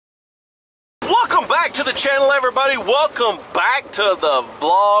back to the channel, everybody. Welcome back to the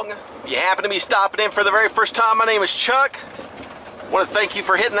vlog. If you happen to be stopping in for the very first time, my name is Chuck. I want to thank you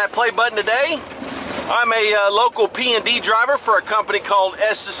for hitting that play button today. I'm a local P&D driver for a company called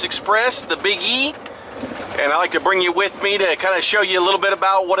Estes Express, the Big E. And I like to bring you with me to kind of show you a little bit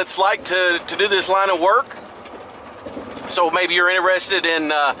about what it's like to do this line of work. So maybe you're interested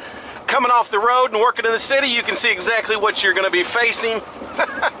in coming off the road and working in the city. You can see exactly what you're going to be facing.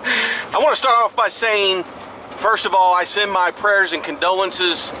 I want to start off by saying, first of all, I send my prayers and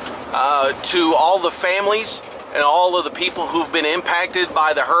condolences to all the families and all of the people who've been impacted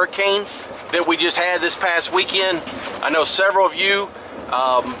by the hurricane that we just had this past weekend. I know several of you,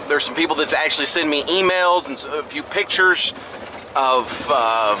 there's some people that's actually sent me emails and a few pictures of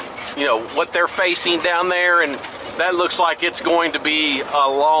you know, what they're facing down there, and that looks like it's going to be a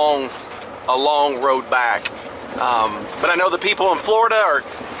long road back. But I know the people in Florida are,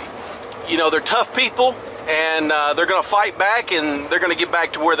 you know, they're tough people, and they're going to fight back, and they're going to get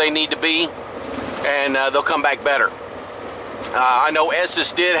back to where they need to be, and they'll come back better. I know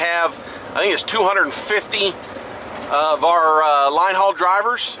Estes did have, I think it's 250 of our line haul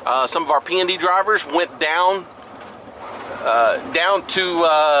drivers, some of our P&D drivers went down to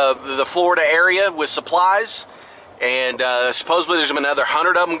the Florida area with supplies, and supposedly there's another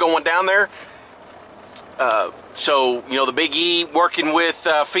 100 of them going down there. So, you know, the Big E working with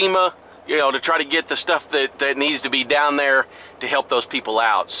FEMA, you know, to try to get the stuff that needs to be down there to help those people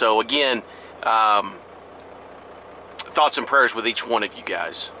out. So again, thoughts and prayers with each one of you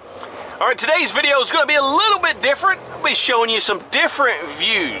guys. All right, today's video is going to be a little bit different. I'll be showing you some different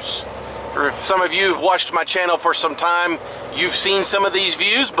views. For some of you who've watched my channel for some time, you've seen some of these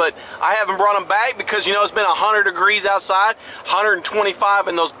views, but I haven't brought them back because, you know, it's been 100 degrees outside, 125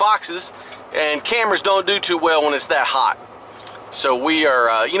 in those boxes, and cameras don't do too well when it's that hot. So we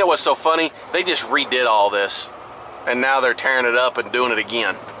are, you know what's so funny? They just redid all this, and now they're tearing it up and doing it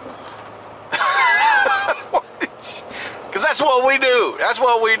again. Because that's what we do. That's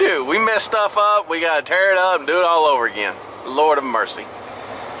what we do. We mess stuff up, we got to tear it up and do it all over again. Lord of mercy.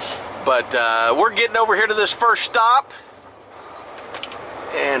 But we're getting over here to this first stop,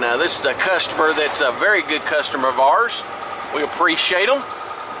 and this is a customer that's a very good customer of ours. We appreciate them.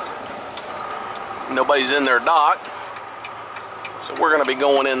 Nobody's in their dock, so we're going to be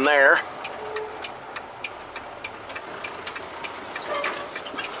going in there.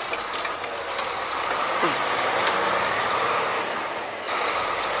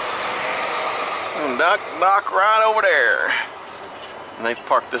 And dock right over there. And they've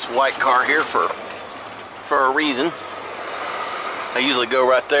parked this white car here for a reason. I usually go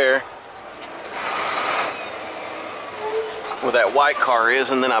right there where that white car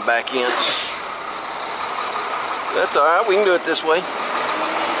is, and then I back in. That's all right, we can do it this way.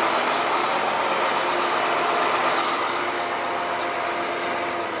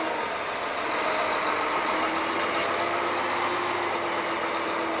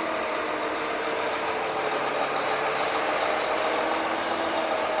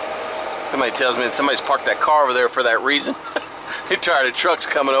 Somebody tells me that somebody's parked that car over there for that reason. They're tired of trucks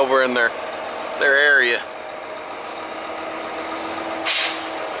coming over in their area.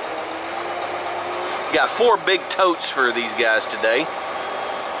 Got 4 big totes for these guys today.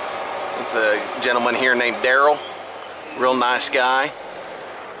 There's a gentleman here named Daryl, real nice guy.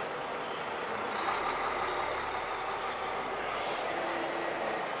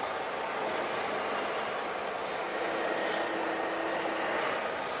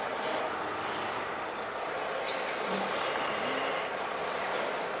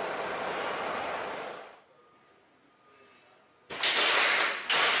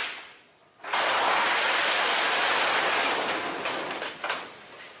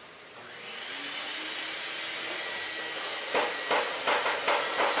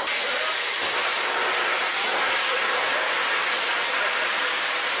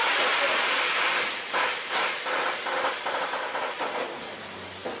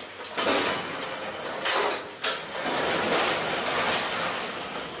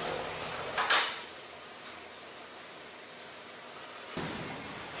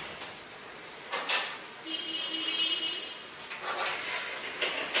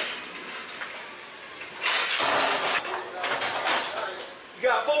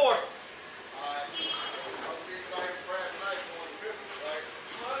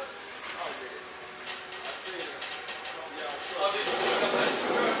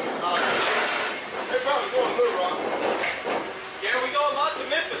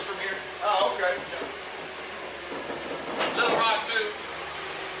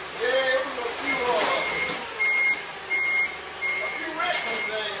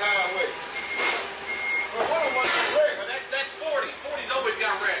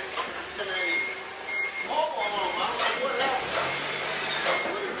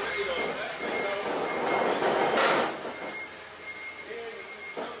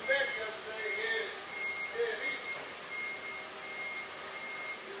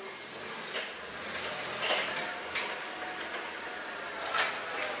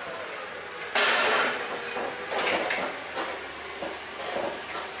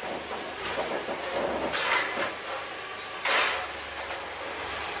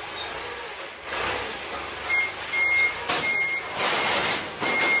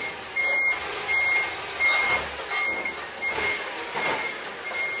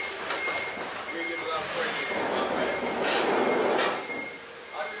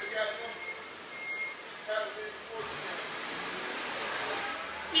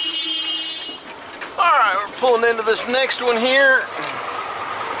 pulling into this next one here.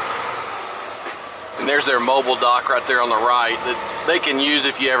 And there's their mobile dock right there on the right that they can use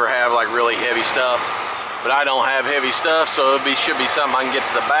if you ever have like really heavy stuff. But I don't have heavy stuff, so it should be something I can get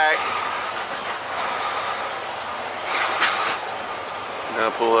to the back. I'm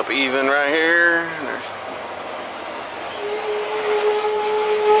gonna pull up even right here.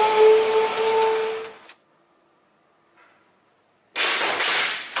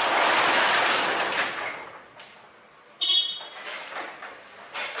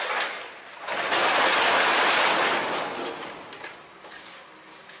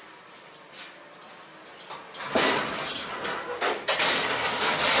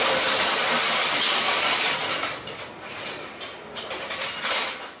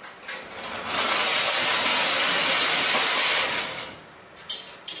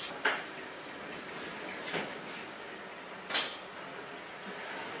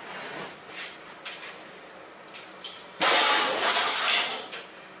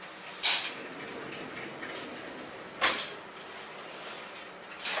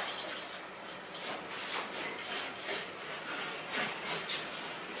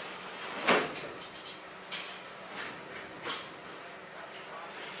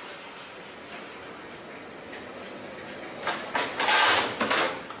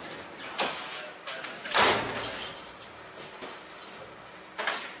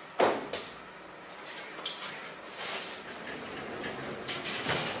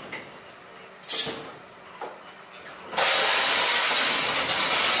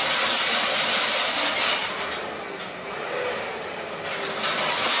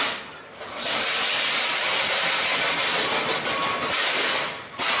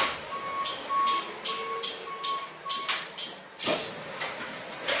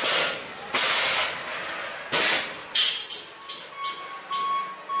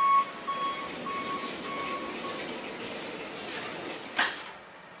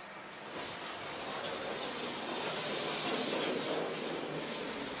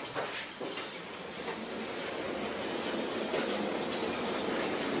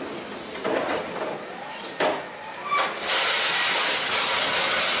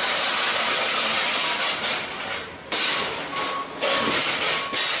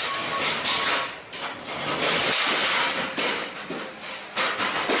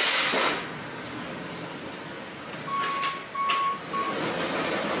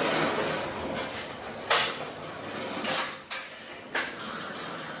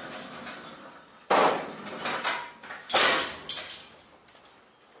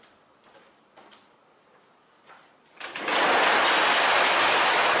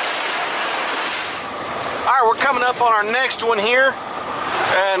 We're coming up on our next one here,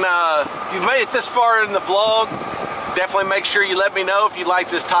 and if you've made it this far in the vlog, definitely make sure you let me know if you like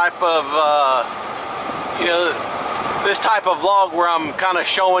this type of this type of vlog where I'm kind of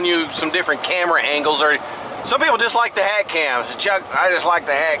showing you some different camera angles. Or some people just like the hat cams. Chuck, I just like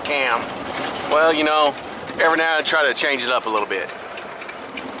the hat cam. Well, you know, every now and then try to change it up a little bit.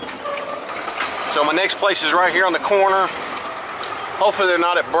 So my next place is right here on the corner. Hopefully they're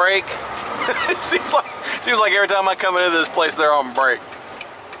not at break. It seems like every time I come into this place they're on break.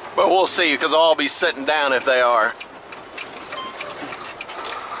 But we'll see, because I'll be sitting down if they are.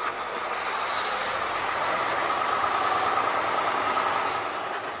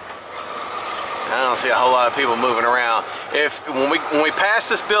 I don't see a whole lot of people moving around. When we pass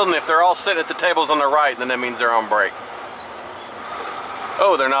this building, if they're all sitting at the tables on the right, then that means they're on break.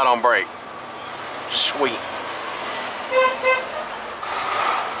 Oh, they're not on break. Sweet.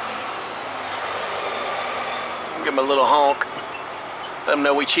 Give them a little honk. Let them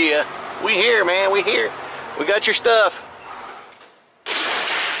know we cheer. We here, man. We here. We got your stuff.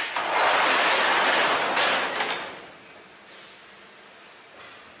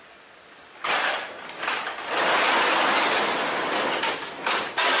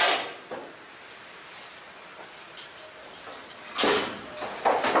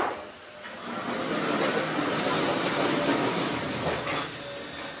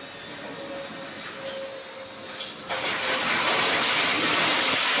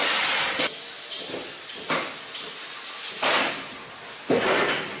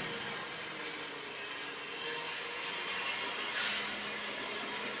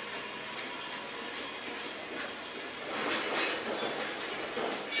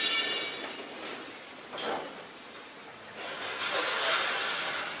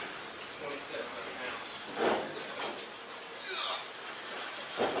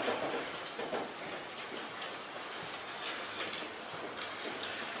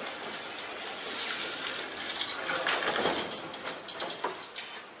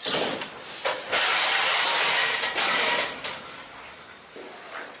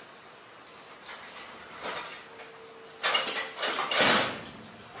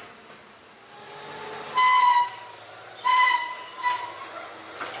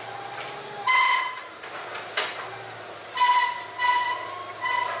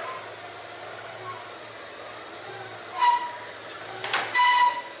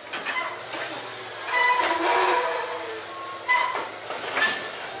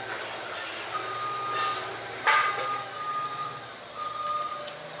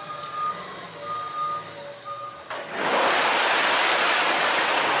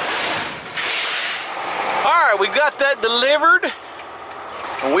 we've got that delivered.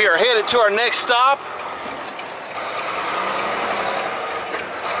 And we are headed to our next stop.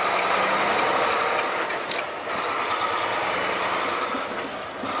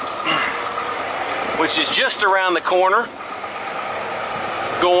 Which is just around the corner.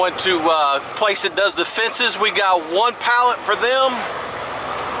 Going to a place that does the fences. We got one pallet for them.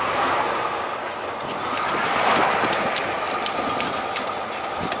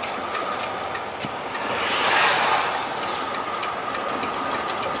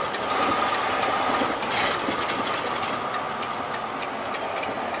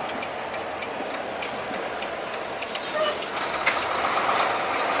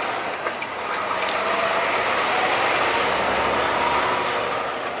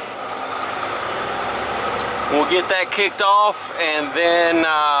 We'll get that kicked off, and then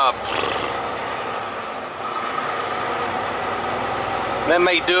that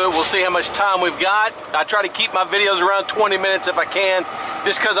may do it. We'll see how much time we've got. I try to keep my videos around 20 minutes if I can,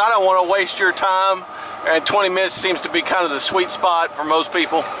 just because I don't want to waste your time, and 20 minutes seems to be kind of the sweet spot for most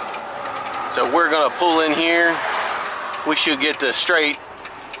people. So we're gonna pull in here. We should get the straight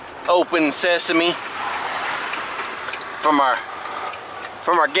open sesame from our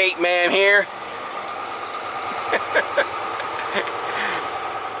gate man here.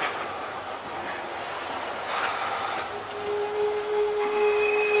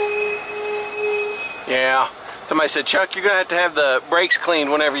 Yeah, somebody said, Chuck, you're gonna have to have the brakes cleaned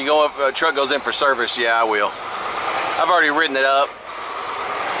whenever you go up, truck goes in for service. Yeah, I will. I've already written it up.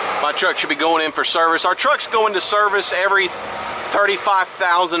 My truck should be going in for service. Our trucks go into service every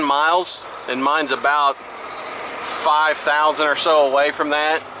 35,000 miles, and mine's about 5,000 or so away from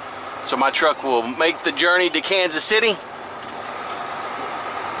that. So my truck will make the journey to Kansas City.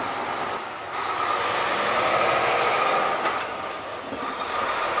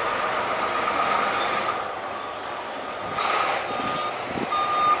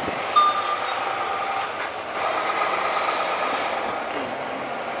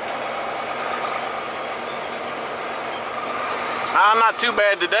 Not too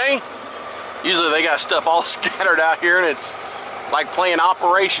bad today. Usually they got stuff all scattered out here, and it's like playing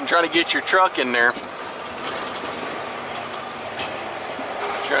Operation trying to get your truck in there.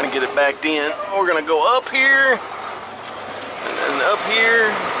 Trying to get it backed in. We're gonna go up here and then up here.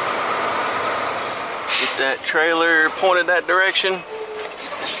 Get that trailer pointed that direction.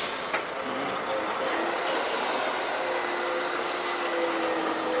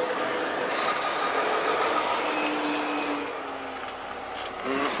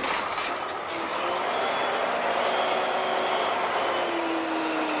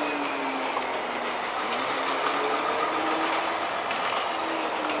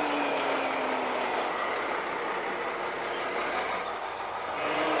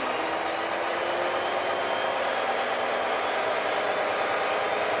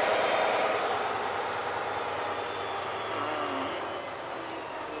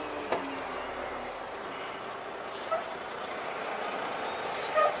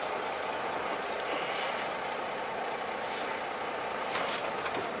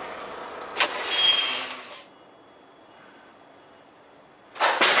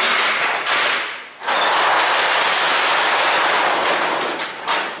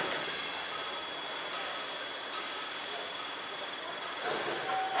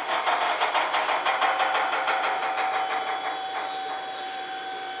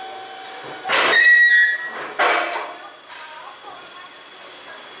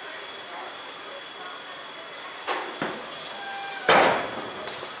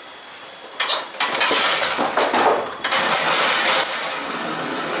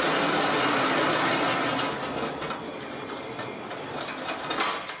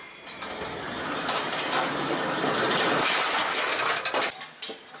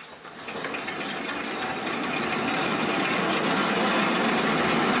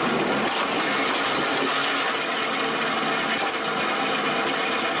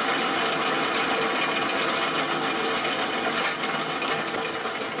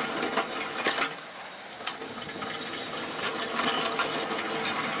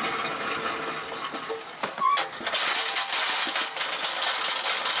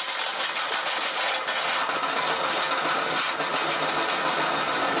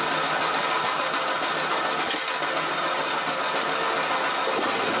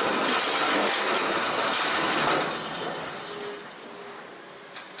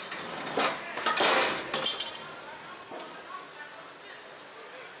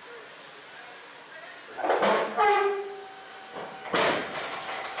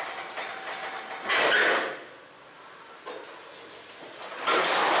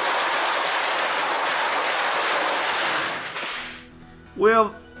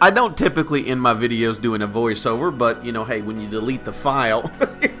 Well, I don't typically end my videos doing a voiceover, but you know, hey, when you delete the file,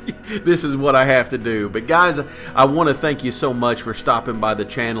 this is what I have to do. But guys, I want to thank you so much for stopping by the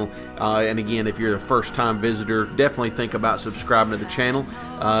channel. And again, if you're a first-time visitor, definitely think about subscribing to the channel.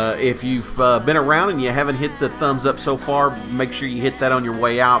 If you've been around and you haven't hit the thumbs up so far, make sure you hit that on your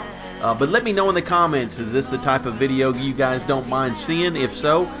way out. But let me know in the comments, is this the type of video you guys don't mind seeing? If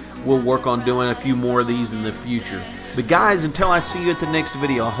so, we'll work on doing a few more of these in the future. But guys, until I see you at the next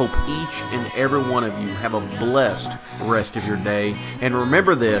video, I hope each and every one of you have a blessed rest of your day. And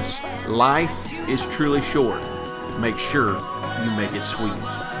remember this, life is truly short. Make sure you make it sweet.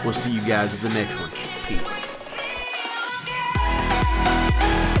 We'll see you guys at the next one. Peace.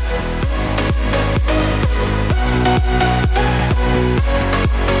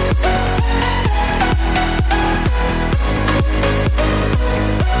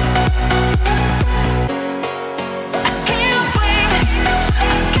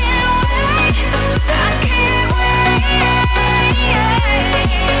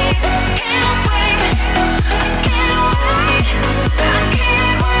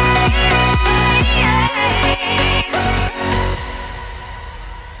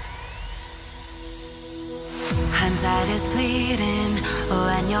 Hindsight is fleeting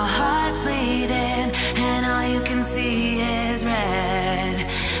when your heart's bleeding and all you can see is red,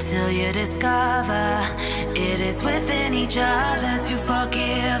 till you discover it is within each other to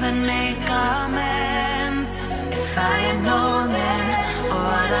forgive and make amends. If I had known then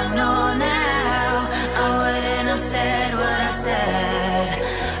what I know now, I wouldn't have said what I said.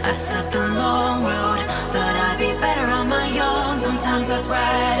 I took the long road, thought I'd be better on my own. Sometimes what's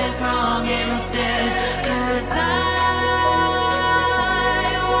right is wrong, and instead